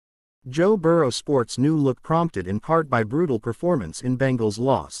Joe Burrow sports new look prompted in part by brutal performance in Bengals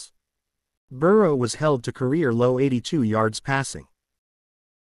loss. Burrow was held to career-low 82 yards passing.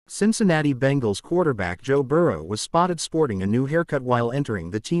 Cincinnati Bengals quarterback Joe Burrow was spotted sporting a new haircut while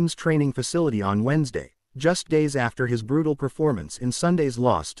entering the team's training facility on Wednesday, just days after his brutal performance in Sunday's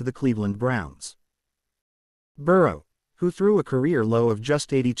loss to the Cleveland Browns. Burrow, who threw a career low of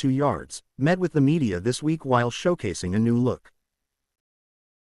just 82 yards, met with the media this week while showcasing a new look.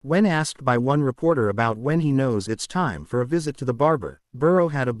 When asked by one reporter about when he knows it's time for a visit to the barber, Burrow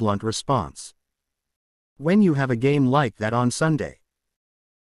had a blunt response. "When you have a game like that on Sunday."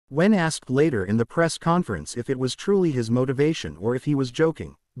 When asked later in the press conference if it was truly his motivation or if he was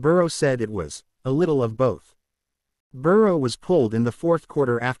joking, Burrow said it was a little of both. Burrow was pulled in the fourth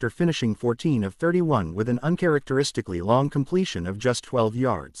quarter after finishing 14 of 31 with an uncharacteristically long completion of just 12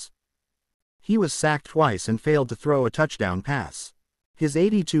 yards. He was sacked twice and failed to throw a touchdown pass. His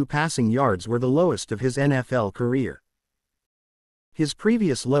 82 passing yards were the lowest of his NFL career. His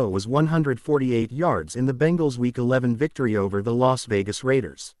previous low was 148 yards in the Bengals' Week 11 victory over the Las Vegas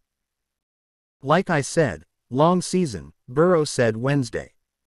Raiders. "Like I said, long season," Burrow said Wednesday.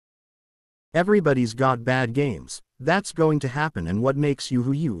 "Everybody's got bad games. That's going to happen, and what makes you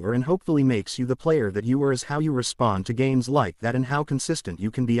who you are and hopefully makes you the player that you are is how you respond to games like that and how consistent you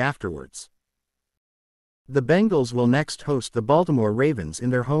can be afterwards." The Bengals will next host the Baltimore Ravens in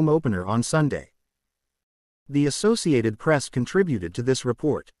their home opener on Sunday. The Associated Press contributed to this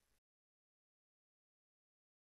report.